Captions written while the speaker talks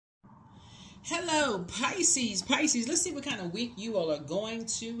Hello, Pisces. Pisces, let's see what kind of week you all are going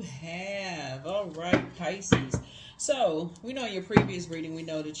to have. All right, Pisces. So, we know in your previous reading, we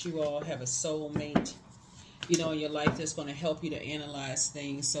know that you all have a soulmate, in your life that's going to help you to analyze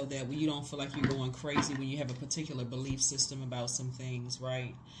things so that you don't feel like you're going crazy when you have a particular belief system about some things,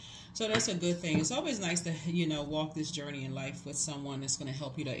 right? So that's a good thing. It's always nice to, walk this journey in life with someone that's going to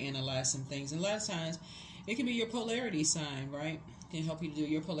help you to analyze some things. And a lot of times, it can be your polarity sign, right? Can help you to do.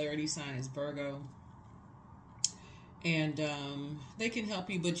 Your polarity sign is Virgo, and they can help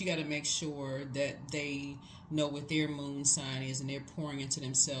you, but you got to make sure that they know what their moon sign is and they're pouring into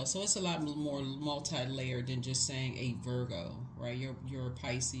themselves. So it's a lot more multi-layered than just saying a Virgo, right? You're a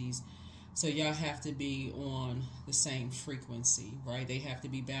Pisces, so y'all have to be on the same frequency, right? They have to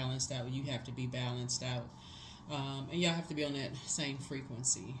be balanced out. You have to be balanced out, and y'all have to be on that same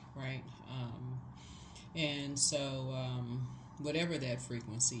frequency, right? And so whatever that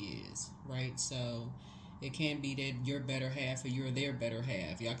frequency is, right? So it can be that you're better half or you're their better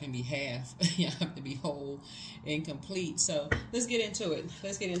half. Y'all can be half. Y'all have to be whole and complete. So let's get into it.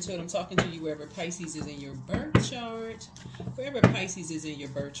 I'm talking to you wherever Pisces is in your birth chart. Wherever Pisces is in your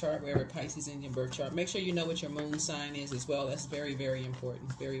birth chart. Make sure you know what your moon sign is as well. That's very, very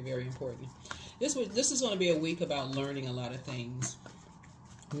important. Very, very important. This is going to be a week about learning a lot of things.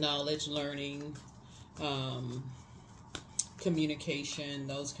 Knowledge, learning, communication,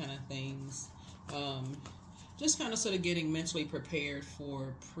 those kind of things. Just kind of sort of getting mentally prepared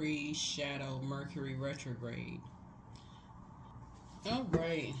for pre-shadow Mercury retrograde. All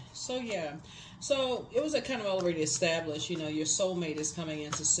right. So yeah. So it was a kind of already established, your soulmate is coming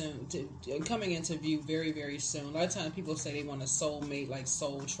into view very, very soon. A lot of times people say they want a soulmate, like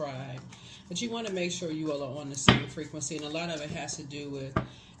soul tribe, but you want to make sure you all are on the same frequency, and a lot of it has to do with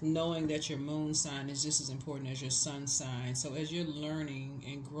knowing that your moon sign is just as important as your sun sign. So as you're learning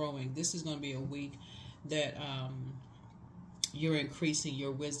and growing, this is going to be a week that you're increasing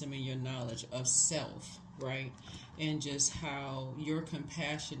your wisdom and your knowledge of self, right? And just how your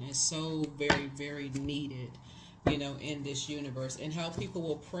compassion is so very, very needed, in this universe, and how people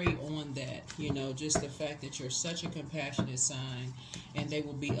will prey on that, just the fact that you're such a compassionate sign, and they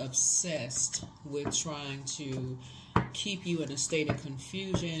will be obsessed with trying to keep you in a state of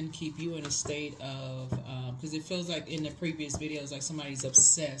confusion, keep you in a state of, because it feels like in the previous videos, like somebody's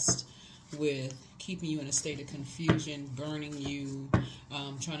obsessed with keeping you in a state of confusion, burning you,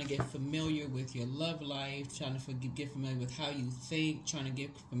 trying to get familiar with your love life, trying to get familiar with how you think, trying to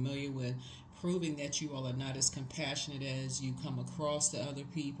get familiar with proving that you all are not as compassionate as you come across to other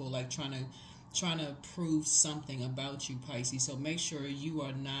people, like trying to prove something about you, Pisces. So make sure you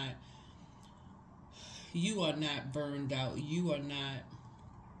are not burned out. You are not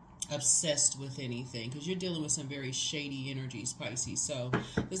obsessed with anything, because you're dealing with some very shady energies, Pisces. So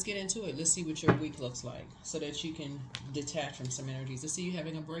let's get into it. Let's see what your week looks like so that you can detach from some energies. Let's see you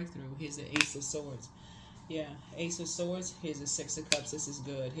having a breakthrough. Here's the Ace of Swords. Yeah, Ace of Swords. Here's the Six of Cups. This is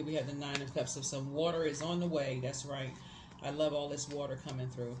good. Here we have the Nine of Cups. So some water is on the way. That's right. I love all this water coming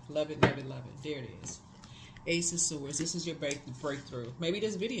through. Love it, love it, love it. There it is. Ace of Swords. This is your breakthrough. Maybe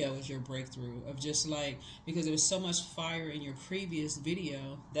this video is your breakthrough of just like, because there was so much fire in your previous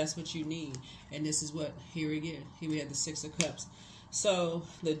video, that's what you need. And this is what, here again, here we have the Six of Cups. So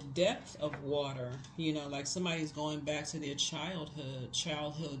the depth of water, like somebody's going back to their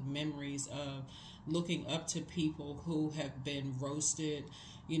childhood memories of looking up to people who have been roasted,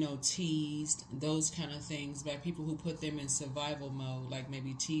 teased, those kind of things, by people who put them in survival mode, like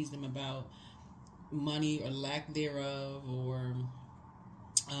maybe tease them about money or lack thereof, or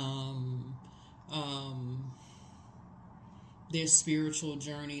their spiritual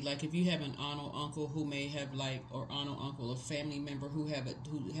journey. Like if you have an aunt or uncle who may have a family member who had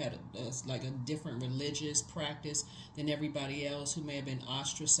a different religious practice than everybody else, who may have been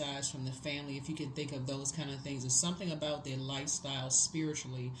ostracized from the family. If you can think of those kind of things, or something about their lifestyle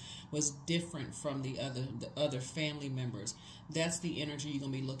spiritually was different from the other family members, that's the energy you're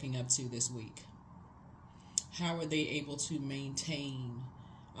going to be looking up to this week. How are they able to maintain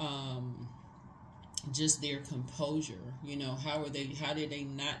just their composure? How did they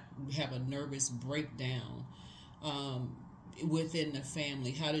not have a nervous breakdown within the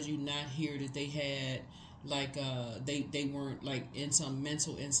family? How did you not hear that they had they weren't like in some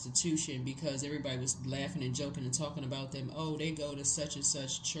mental institution because everybody was laughing and joking and talking about them? Oh, they go to such and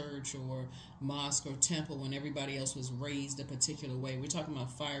such church or mosque or temple, when everybody else was raised a particular way. We're talking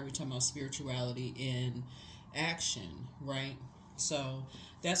about fire. We're talking about spirituality in action, right? So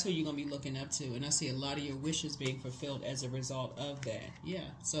that's who you're going to be looking up to. And I see a lot of your wishes being fulfilled as a result of that. Yeah.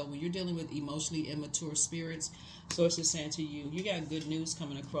 So when you're dealing with emotionally immature spirits, Source is saying to you, you got good news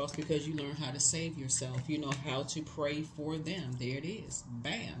coming across because you learn how to save yourself. You know how to pray for them. There it is.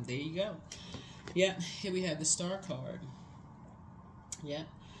 Bam. There you go. Yeah. Here we have the Star card. Yeah.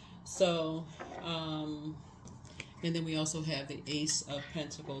 So, and then we also have the Ace of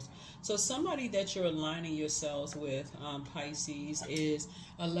Pentacles. So somebody that you're aligning yourselves with, Pisces, is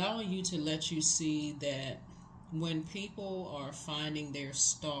allowing you to let you see that when people are finding their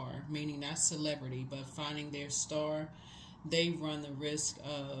star, meaning not celebrity, but finding their star, they run the risk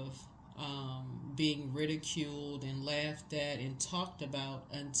of being ridiculed and laughed at and talked about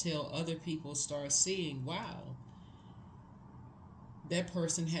until other people start seeing, wow, that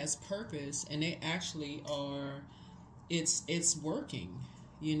person has purpose, and they actually are, it's working.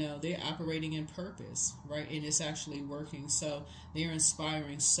 You know, they're operating in purpose, right? And it's actually working. So they're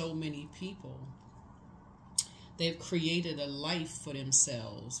inspiring so many people. They've created a life for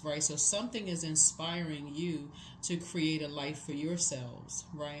themselves, right? So something is inspiring you to create a life for yourselves,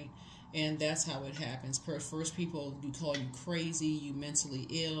 right? And that's how it happens. First, people call you crazy, you mentally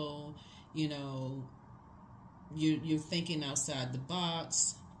ill, you know, you're thinking outside the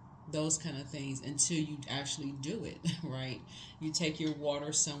box, those kind of things, until you actually do it, right? You take your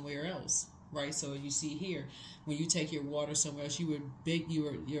water somewhere else, right? So you see here, when you take your water somewhere else,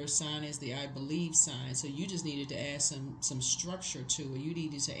 your sign is the I believe sign. So you just needed to add some structure to it. You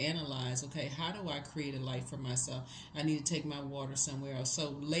needed to analyze, okay, how do I create a life for myself? I need to take my water somewhere else.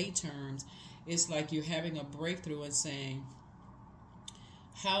 So lay terms, it's like you're having a breakthrough and saying,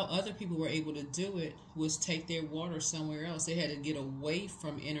 how other people were able to do it was take their water somewhere else. They had to get away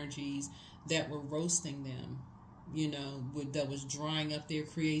from energies that were roasting them, you know, that was drying up their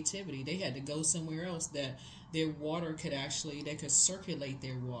creativity. They had to go somewhere else that their water could actually, they could circulate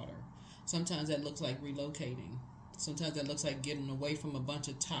their water. Sometimes that looks like relocating. Sometimes that looks like getting away from a bunch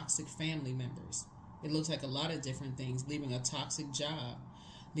of toxic family members. It looks like a lot of different things, leaving a toxic job,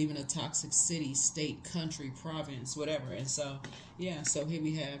 leaving a toxic city, state, country, province, whatever. And so, yeah, so here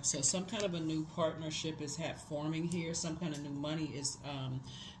we have, so some kind of a new partnership is forming here. Some kind of new money is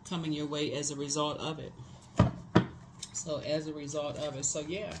coming your way as a result of it. So as a result of it. So,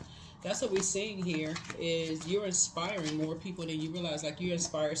 yeah, that's what we're seeing here is you're inspiring more people than you realize. Like you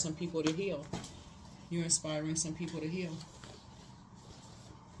inspire some people to heal. You're inspiring some people to heal.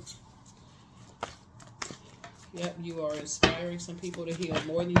 Yep, you are inspiring some people to heal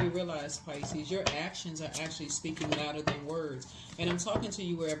more than you realize, Pisces. Your actions are actually speaking louder than words. And I'm talking to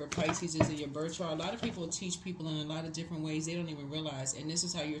you wherever Pisces is in your birth chart. A lot of people teach people in a lot of different ways they don't even realize. And this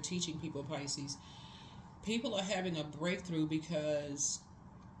is how you're teaching people, Pisces. People are having a breakthrough because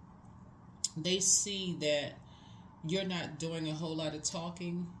they see that you're not doing a whole lot of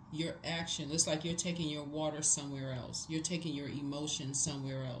talking. Your action, it's like you're taking your water somewhere else. You're taking your emotions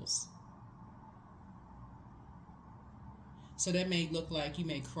somewhere else. So that may look like you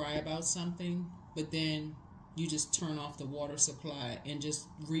may cry about something, but then you just turn off the water supply and just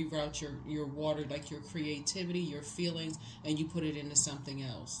reroute your water, like your creativity, your feelings, and you put it into something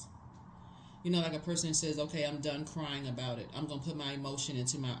else. You know, like a person says, okay, I'm done crying about it. I'm going to put my emotion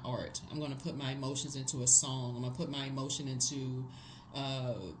into my art. I'm going to put my emotions into a song. I'm going to put my emotion into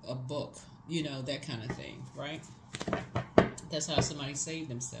a book, you know, that kind of thing, right? That's how somebody saved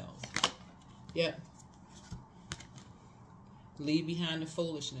themselves. Yep. Leave behind the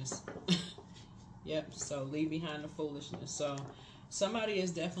foolishness. Yep, so leave behind the foolishness. So somebody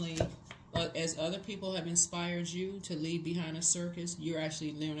is definitely, as other people have inspired you to leave behind a circus, you're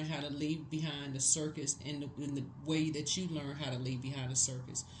actually learning how to leave behind the circus in the way that you learn how to leave behind a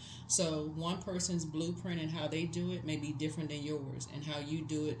circus. So one person's blueprint and how they do it may be different than yours, and how you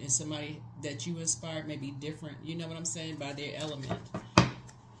do it and somebody that you inspired may be different, you know what I'm saying, by their element.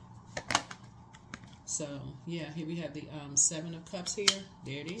 So, yeah, here we have the Seven of Cups here.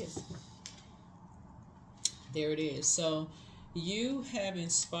 There it is. There it is. So, you have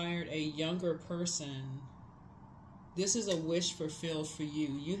inspired a younger person. This is a wish fulfilled for you.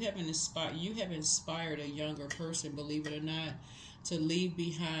 You have inspired a younger person, believe it or not, to leave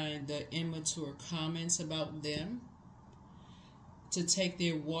behind the immature comments about them, to take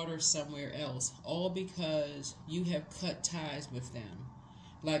their water somewhere else, all because you have cut ties with them.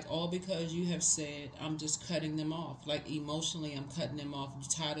 Like, all because you have said, I'm just cutting them off. Like, emotionally, I'm cutting them off. You're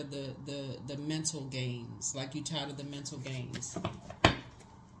tired of the mental games. Like, you're tired of the mental games.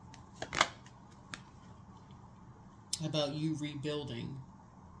 About you rebuilding.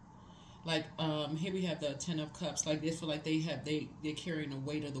 Like, here we have the Ten of Cups. Like, they feel like they're carrying the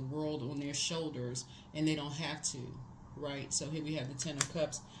weight of the world on their shoulders, and they don't have to. right? So here we have the Ten of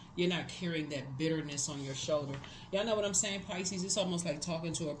Cups. You're not carrying that bitterness on your shoulder. Y'all know what I'm saying, Pisces? It's almost like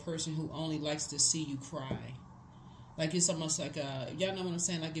talking to a person who only likes to see you cry. Like, it's almost like y'all know what I'm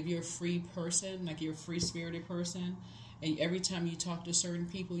saying? Like, if you're a free person, like you're a free-spirited person, and every time you talk to certain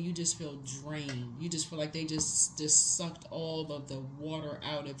people, you just feel drained. You just feel like they just sucked all of the water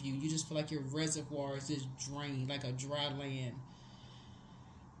out of you. You just feel like your reservoir is just drained, like a dry land.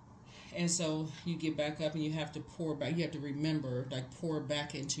 And so you get back up and you have to pour back. You have to remember, like, pour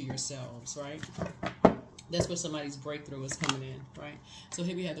back into yourselves, right? That's where somebody's breakthrough is coming in, right? So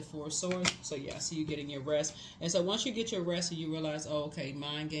here we have the Four of Swords. So yeah, so you're getting your rest. And so once you get your rest and you realize, oh, okay,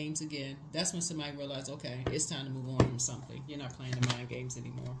 mind games again, that's when somebody realizes, okay, it's time to move on from something. You're not playing the mind games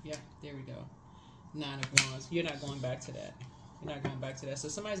anymore. Yeah, there we go. Nine of Wands. You're not going back to that. You're not going back to that. So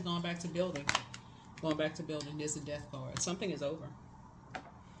somebody's going back to building. Going back to building. There's a Death card. Something is over.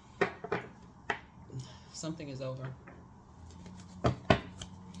 Something is over.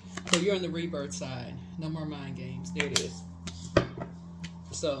 So you're on the rebirth side. No more mind games. There it is.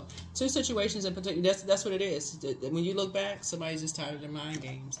 So two situations in particular. That's what it is. When you look back, somebody's just tired of the mind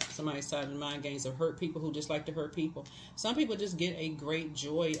games. Somebody's tired of the mind games of hurt people who just like to hurt people. Some people just get a great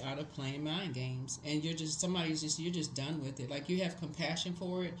joy out of playing mind games, and you're just done with it. Like, you have compassion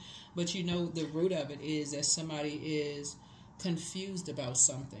for it, but you know the root of it is that somebody is confused about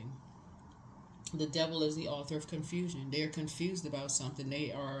something. The devil is the author of confusion. They're confused about something.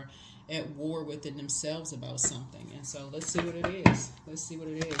 They are at war within themselves about something. And so let's see what it is. Let's see what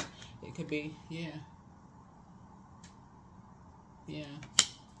it is. It could be, yeah.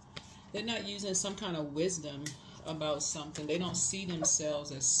 They're not using some kind of wisdom about something. They don't see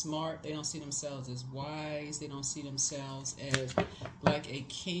themselves as smart. They don't see themselves as wise. They don't see themselves as like a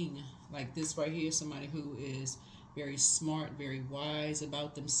king. Like this right here, somebody who is very smart, very wise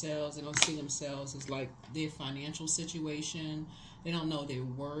about themselves. They don't see themselves as like their financial situation. They don't know their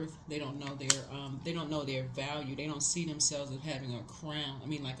worth. They don't know their value. They don't see themselves as having a crown. I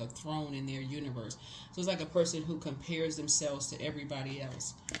mean, like a throne in their universe. So it's like a person who compares themselves to everybody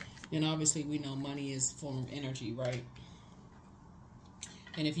else. And obviously we know money is a form of energy, right?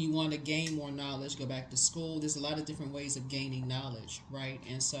 And if you want to gain more knowledge, go back to school. There's a lot of different ways of gaining knowledge, right?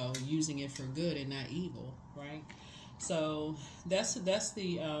 And so using it for good and not evil, right? So that's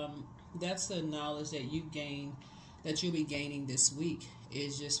the knowledge that you gain, that you'll be gaining this week,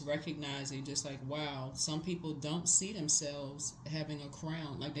 is just recognizing, just like, wow, some people don't see themselves having a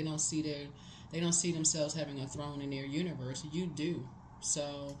crown. Like, they don't see themselves having a throne in their universe. You do.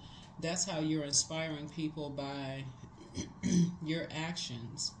 So that's how you're inspiring people, by your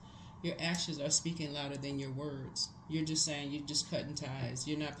actions. Your actions are speaking louder than your words. You're just saying, you're just cutting ties.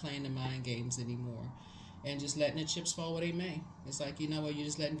 You're not playing the mind games anymore, and just letting the chips fall where they may. It's like, you know what, you're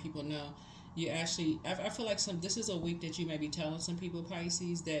just letting people know. You actually, I feel like this is a week that you may be telling some people,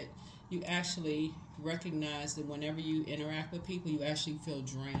 Pisces, that you actually recognize that whenever you interact with people, you actually feel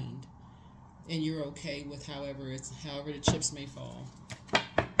drained, and you're okay with however the chips may fall.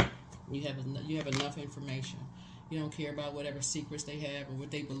 You have enough information. You don't care about whatever secrets they have or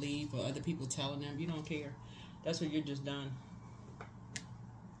what they believe or other people telling them. You don't care. That's what you're just done.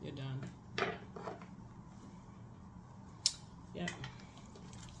 You're done. Yeah.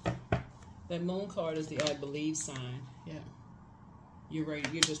 That Moon card is the I believe sign. Yeah. You're ready.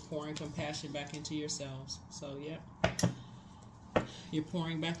 You're just pouring compassion back into yourselves. So, yeah. You're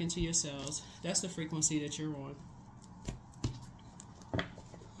pouring back into yourselves. That's the frequency that you're on.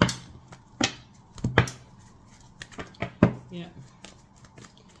 Yeah.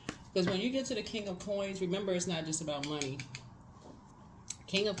 Because when you get to the King of Coins, remember, it's not just about money.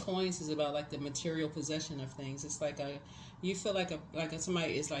 King of Coins is about like the material possession of things. It's like you feel like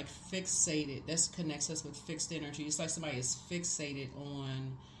somebody is like fixated. That connects us with fixed energy. It's like somebody is fixated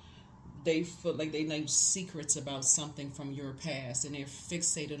on, they feel like they know secrets about something from your past, and they're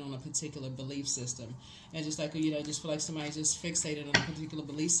fixated on a particular belief system. And just like, you know, just feel like somebody's just fixated on a particular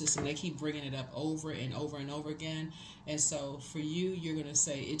belief system. They keep bringing it up over and over and over again. And so for you, you're going to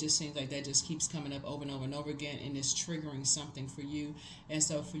say, it just seems like that just keeps coming up over and over and over again, and it's triggering something for you. And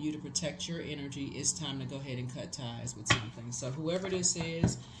so for you to protect your energy, it's time to go ahead and cut ties with something. So whoever this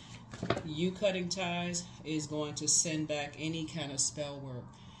is, you cutting ties is going to send back any kind of spell work.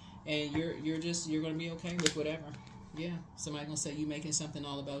 And you're going to be okay with whatever. Yeah. Somebody going to say you making something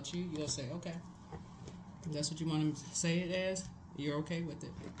all about you. You're going to say, okay. If that's what you want to say it as, you're okay with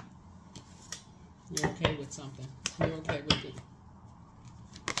it. You're okay with something. You're okay with it.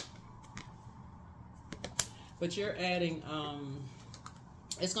 But you're adding,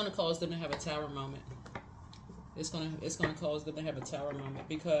 it's going to cause them to have a tower moment. It's going to cause them to have a tower moment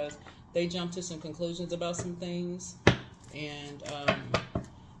because they jump to some conclusions about some things. And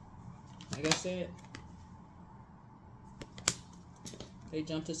like I said, they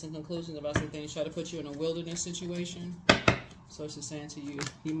jumped to some conclusions about some things, try to put you in a wilderness situation. So it's just saying to you,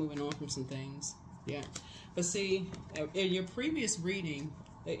 you're moving on from some things. Yeah. But see, in your previous reading,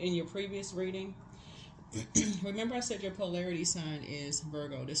 remember I said your polarity sign is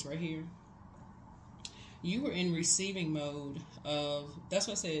Virgo, this right here. You were in receiving mode of, that's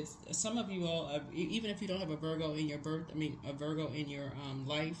what I said, some of you all, even if you don't have a Virgo in your a Virgo in your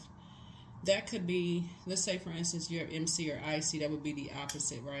life, that could be, let's say for instance, you have MC or IC, that would be the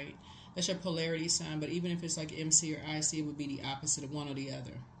opposite, right? That's your polarity sign, but even if it's like MC or IC, it would be the opposite of one or the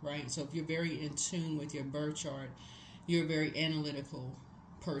other, right? So if you're very in tune with your birth chart, you're a very analytical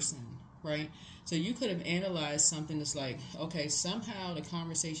person, right? So you could have analyzed something that's like, okay, somehow the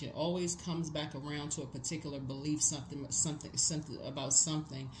conversation always comes back around to a particular belief, something about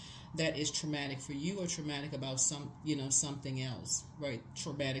something that is traumatic for you or traumatic about something else, right?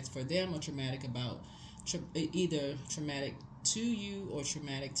 Traumatic for them or traumatic about, either traumatic to you or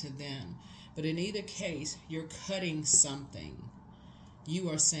traumatic to them. But in either case, you're cutting something. You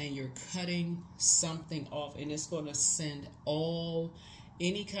are saying you're cutting something off, and it's going to send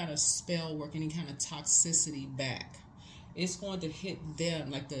any kind of spell work, any kind of toxicity back. It's going to hit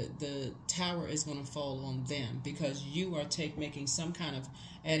them, like the tower is going to fall on them, because you are adding some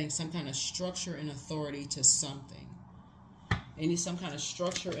kind of structure and authority to something. Some kind of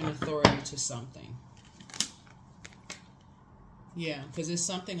structure and authority to something. Yeah, because it's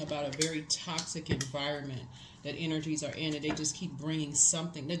something about a very toxic environment that energies are in, and they just keep bringing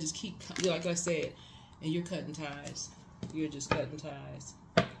something. They just keep, like I said, and you're cutting ties. You're just cutting ties.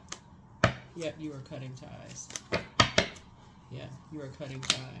 Yep, you are cutting ties. Yeah, you are cutting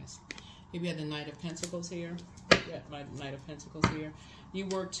ties. Here we have the Knight of Pentacles here. Yeah, Knight of Pentacles here. You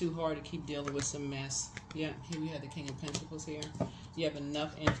work too hard to keep dealing with some mess. Yeah, here we have the King of Pentacles here. You have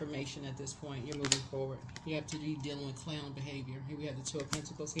enough information at this point. You're moving forward. You have to be dealing with clown behavior. Here we have the Two of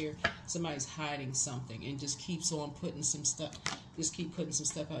Pentacles here. Somebody's hiding something and just keeps on putting some stuff. Just keep putting some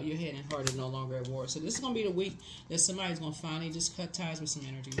stuff out. Your head and heart are no longer at war. So this is going to be the week that somebody's going to finally just cut ties with some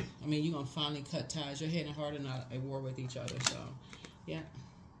energy. I mean, you're going to finally cut ties. Your head and heart are not at war with each other. So, yeah.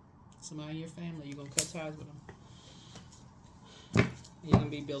 Somebody in your family, you're going to cut ties with them. You're going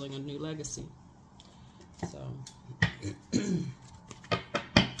to be building a new legacy. So,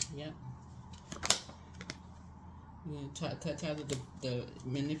 yeah. You're going to cut ties with the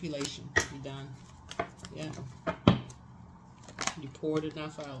manipulation. You're done. Yeah. You poured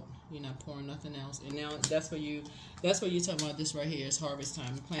enough out. You're not pouring nothing else. And now that's what you're talking about. This right here is harvest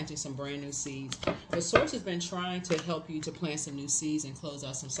time. You're planting some brand new seeds. The source has been trying to help you to plant some new seeds and close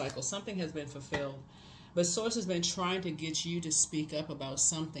out some cycles. Something has been fulfilled. But source has been trying to get you to speak up about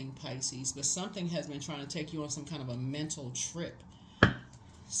something, Pisces. But something has been trying to take you on some kind of a mental trip.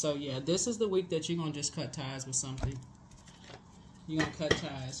 So yeah, this is the week that you're going to just cut ties with something. You're going to cut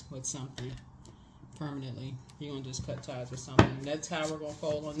ties with something. Permanently. You're going to just cut ties with something. And that tower going to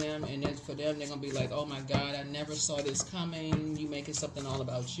fall on them. And then for them, they're going to be like, oh my God, I never saw this coming. You making something all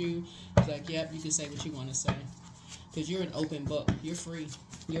about you. It's like, yep, you can say what you want to say. Because you're an open book. You're free.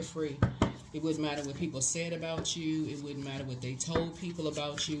 You're free. It wouldn't matter what people said about you. It wouldn't matter what they told people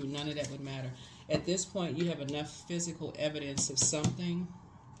about you. None of that would matter. At this point, you have enough physical evidence of something.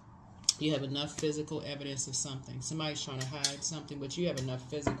 You have enough physical evidence of something. Somebody's trying to hide something, but you have enough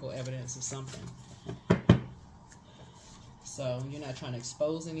physical evidence of something. So you're not trying to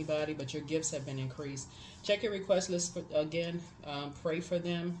expose anybody, but your gifts have been increased. Check your request list again. Pray for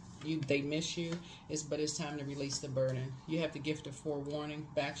them. They miss you. But it's time to release the burden. You have the gift of forewarning.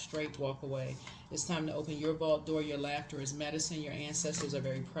 Back straight, walk away. It's time to open your vault door. Your laughter is medicine. Your ancestors are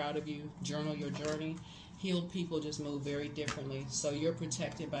very proud of you. Journal your journey. Healed people just move very differently. So you're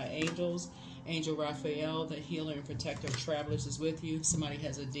protected by angels. Angel Raphael, the healer and protector of travelers, is with you. Somebody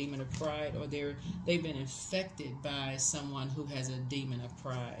has a demon of pride, or they've been infected by someone who has a demon of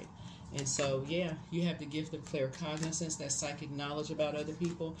pride. And so, yeah, you have the gift of claircognizance, that psychic knowledge about other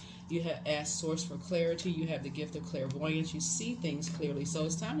people. You have asked source for clarity. You have the gift of clairvoyance. You see things clearly. So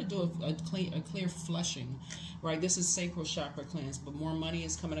it's time to do a clear flushing, right? This is sacral chakra cleanse, but more money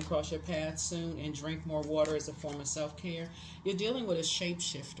is coming across your path soon, and drink more water as a form of self-care. You're dealing with a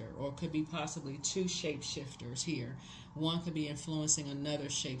shapeshifter, or could be possibly two shapeshifters here. One could be influencing another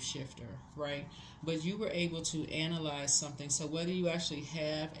shapeshifter, right? But you were able to analyze something. So whether you actually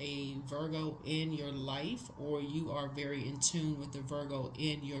have a Virgo in your life, or you are very in tune with the Virgo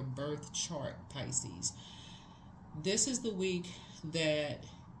in your birth chart, Pisces, this is the week that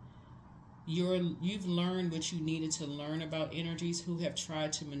you've learned what you needed to learn about energies who have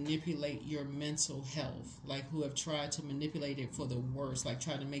tried to manipulate your mental health, like who have tried to manipulate it for the worst, like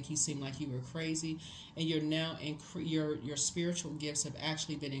trying to make you seem like you were crazy, and you're now your spiritual gifts have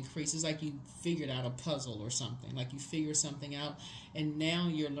actually been increased. It's like you figured out a puzzle or something, like you figured something out, and now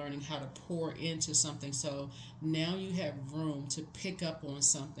you're learning how to pour into something. So now you have room to pick up on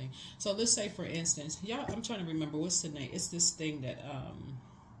something. So let's say, for instance, y'all, I'm trying to remember what's the name. It's this thing that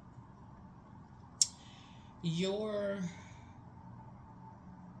your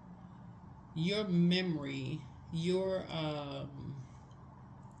memory, your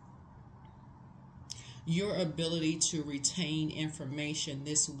ability to retain information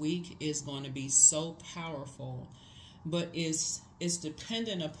this week is going to be so powerful, but it's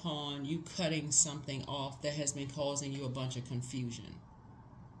dependent upon you cutting something off that has been causing you a bunch of confusion,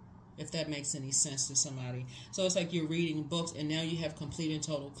 if that makes any sense to somebody. So it's like you're reading books and now you have complete and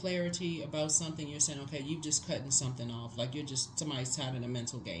total clarity about something. You're saying, okay, you've just cutting something off. Like you're just, somebody's tired of the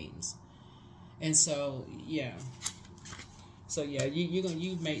mental games. And so, yeah. So yeah,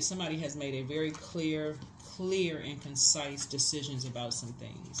 somebody has made a very clear and concise decisions about some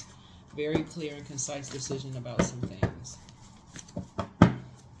things. Very clear and concise decision about some things.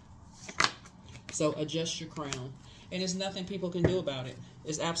 So adjust your crown. And there's nothing people can do about it.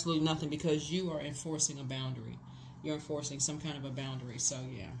 There's absolutely nothing, because you are enforcing a boundary. You're enforcing some kind of a boundary. So,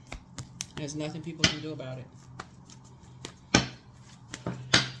 yeah. There's nothing people can do about it.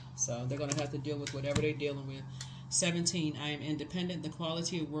 So, they're going to have to deal with whatever they're dealing with. 17, I am independent. The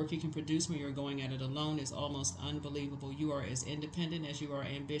quality of work you can produce when you're going at it alone is almost unbelievable. You are as independent as you are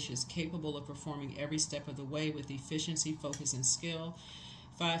ambitious, capable of performing every step of the way with efficiency, focus, and skill.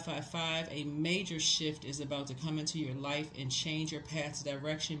 555, a major shift is about to come into your life and change your path's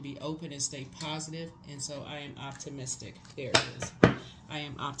direction. Be open and stay positive. And so I am optimistic. There it is. I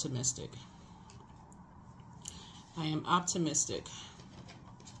am optimistic. I am optimistic.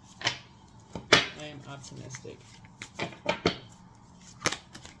 I am optimistic.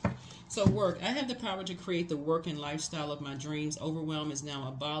 So work. I have the power to create the work and lifestyle of my dreams. Overwhelm is now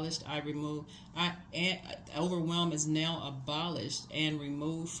abolished. Overwhelm is now abolished and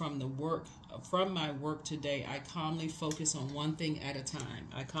removed from my work today. I calmly focus on one thing at a time.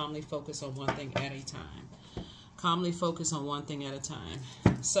 I calmly focus on one thing at a time. Calmly focus on one thing at a time.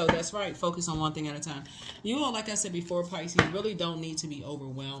 So that's right. Focus on one thing at a time. You all, like I said before, Pisces, really don't need to be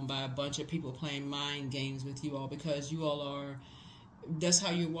overwhelmed by a bunch of people playing mind games with you all, because you all are, that's how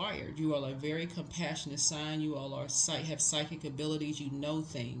you're wired. You all are a very compassionate sign. You all have psychic abilities. You know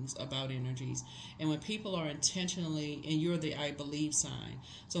things about energies. And when people are intentionally, and you're the I believe sign.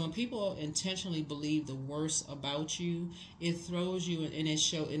 So when people intentionally believe the worst about you, it throws you, and they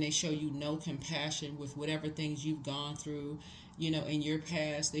show you no compassion with whatever things you've gone through, you know, in your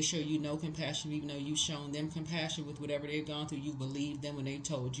past. They show you no compassion, even though you've shown them compassion with whatever they've gone through. You believed them when they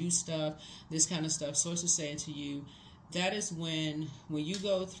told you stuff, this kind of stuff. Source is saying to you, that is when you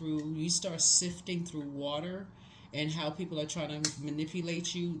go through, you start sifting through water, and how people are trying to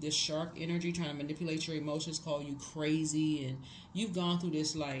manipulate you, this shark energy, trying to manipulate your emotions, call you crazy, and you've gone through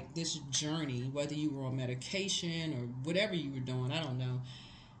this, like, this journey, whether you were on medication or whatever you were doing, I don't know,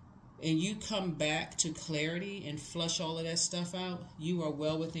 and you come back to clarity and flush all of that stuff out, you are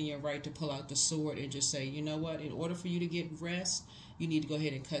well within your right to pull out the sword and just say, you know what, in order for you to get rest, you need to go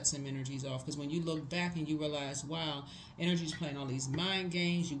ahead and cut some energies off. Because when you look back and you realize, wow, energy's playing all these mind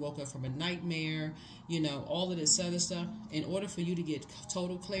games, you woke up from a nightmare, you know, all of this other stuff. In order for you to get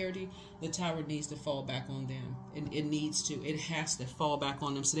total clarity, the tower needs to fall back on them. It has to fall back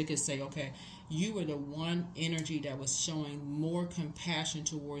on them, so they can say, okay, you were the one energy that was showing more compassion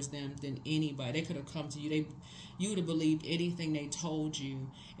towards them than anybody. They could have come to you. You would have believed anything they told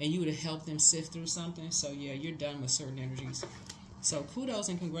you, and you would have helped them sift through something. So yeah, you're done with certain energies. So kudos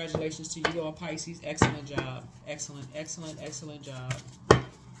and congratulations to you all, Pisces. Excellent job. Excellent, excellent, excellent job.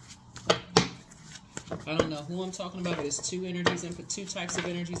 I don't know who I'm talking about, but it's two types of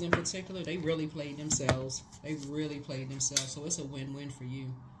energies in particular. They really played themselves. They really played themselves. So it's a win-win for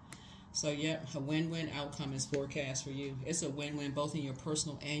you. So yeah, a win-win outcome is forecast for you. It's a win-win both in your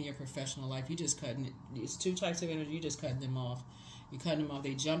personal and your professional life. You just cutting it. It's two types of energy. You just cutting them off. You cut them off.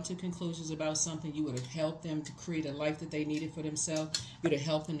 They jump to conclusions about something. You would have helped them to create a life that they needed for themselves. You would have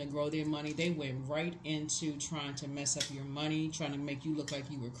helped them to grow their money. They went right into trying to mess up your money, trying to make you look like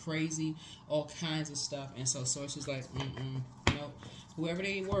you were crazy, all kinds of stuff. And so Source is like, nope. Whoever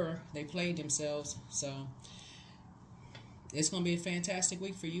they were, they played themselves. So it's going to be a fantastic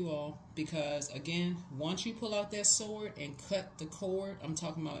week for you all, because, again, once you pull out that sword and cut the cord, I'm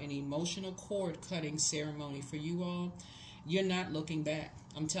talking about an emotional cord cutting ceremony for you all. you're not looking back.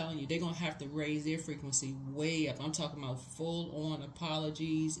 I'm telling you, they're going to have to raise their frequency way up. I'm talking about full-on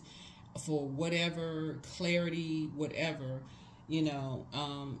apologies for whatever, clarity, whatever, you know.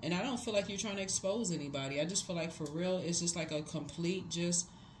 And I don't feel like you're trying to expose anybody. I just feel like, for real, it's just like a complete,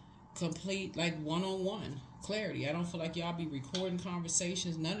 like, one-on-one clarity. I don't feel like y'all be recording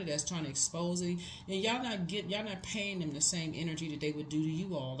conversations. None of that's trying to expose it. And y'all not paying them the same energy that they would do to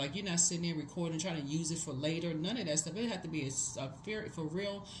you all. Like, you're not sitting there recording, trying to use it for later. None of that stuff. It have to be for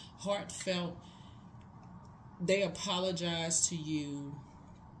real, heartfelt. They apologize to you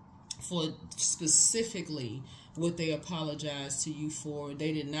for specifically what they apologize to you for.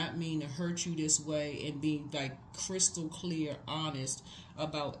 They did not mean to hurt you this way, and be like crystal clear, honest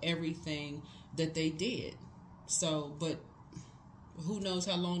about everything that they did. So, but who knows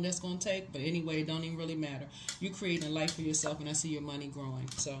how long that's going to take. But anyway, it don't even really matter. You're creating a life for yourself, and I see your money growing.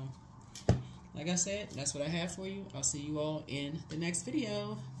 So, like I said, that's what I have for you. I'll see you all in the next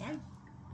video. Bye.